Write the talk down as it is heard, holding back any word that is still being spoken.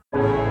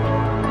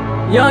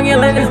Young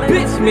and let this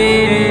bitch,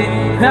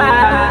 man.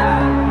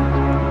 Ha.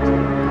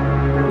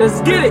 Let's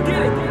get it.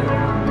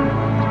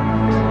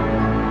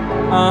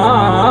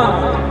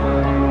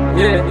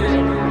 Yeah.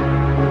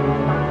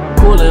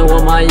 Koolin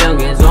with my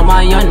youngins, all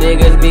my young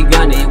niggas be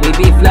gunning. We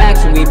be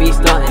flexing, we be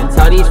stunting.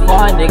 Tell these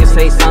far niggas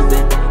say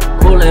something.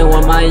 Koolin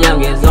with my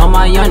youngins, all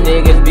my young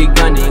niggas be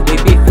gunning. We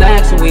be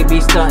flexing, we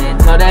be stunting.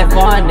 Tell that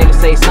far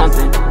niggas say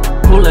something.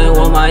 Koolin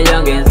with my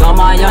youngins, all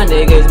my young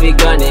niggas be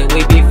gunning.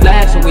 We be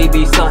flexing, we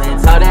be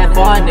stunting. Tell that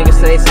far niggas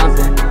say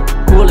something.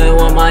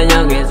 Koolin with my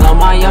youngins, all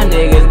my young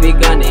niggas be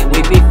gunning.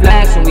 We be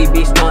flexing, we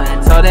be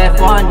stunting. Tell that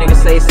far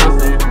niggas say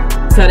something.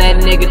 Tell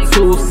that nigga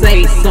to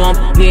say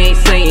something, he ain't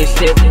saying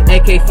shit.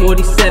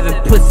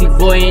 AK-47 pussy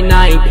boy and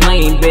I ain't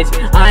playing, bitch.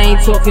 I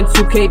ain't talking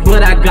 2K,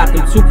 but I got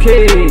them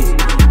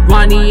 2Ks.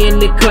 Ronnie in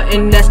the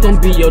cutting, that's gon'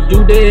 be your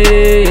due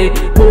day.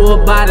 Pull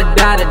up by the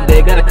die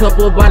today, got a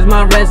couple of bodies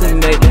my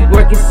resume.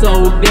 Working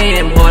so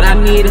damn hard, I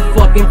need a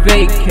fucking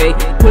vacate.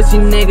 Pussy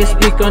nigga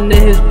speak under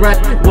his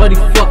breath, what he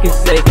fucking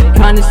say.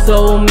 Kinda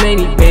so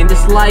many, man,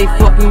 this life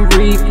fucking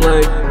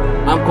replay.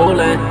 I'm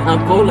Koolin, I'm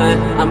Koolin,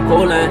 I'm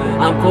Koolin,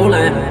 I'm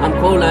Koolin, I'm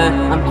Koolin,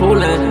 I'm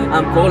Koolin,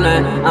 I'm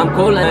Koolin, I'm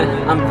Koolin,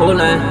 I'm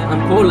Koolin,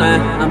 I'm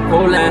Koolin, I'm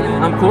Koolin,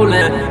 I'm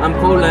Koolin, I'm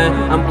Koolin,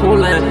 I'm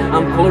Koolin,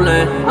 I'm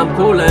Koolin, I'm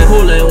Koolin.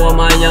 Koolin with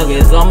my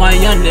youngins, all my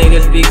young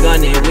niggas be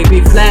gunning. We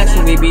be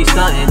flexing, we be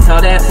stunting.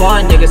 Tell that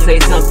far nigga say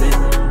something.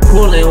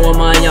 Koolin with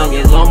my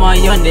youngins, all my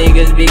young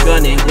niggas be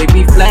gunning. We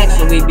be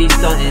flexing, we be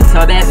stunting.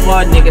 Tell that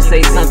far nigga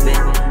say something.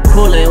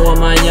 Koolin with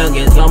my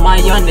youngins, all my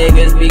young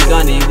niggas be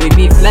gunning. We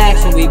be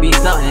flexing, we be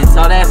stunting.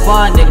 Tell that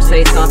far nigga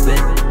say something.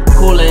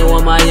 Koolin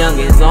with my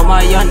youngins, all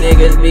my young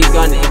niggas be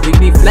gunning. We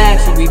be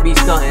flexing, we be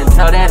stunting.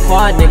 Tell that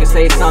far nigga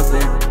say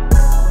something.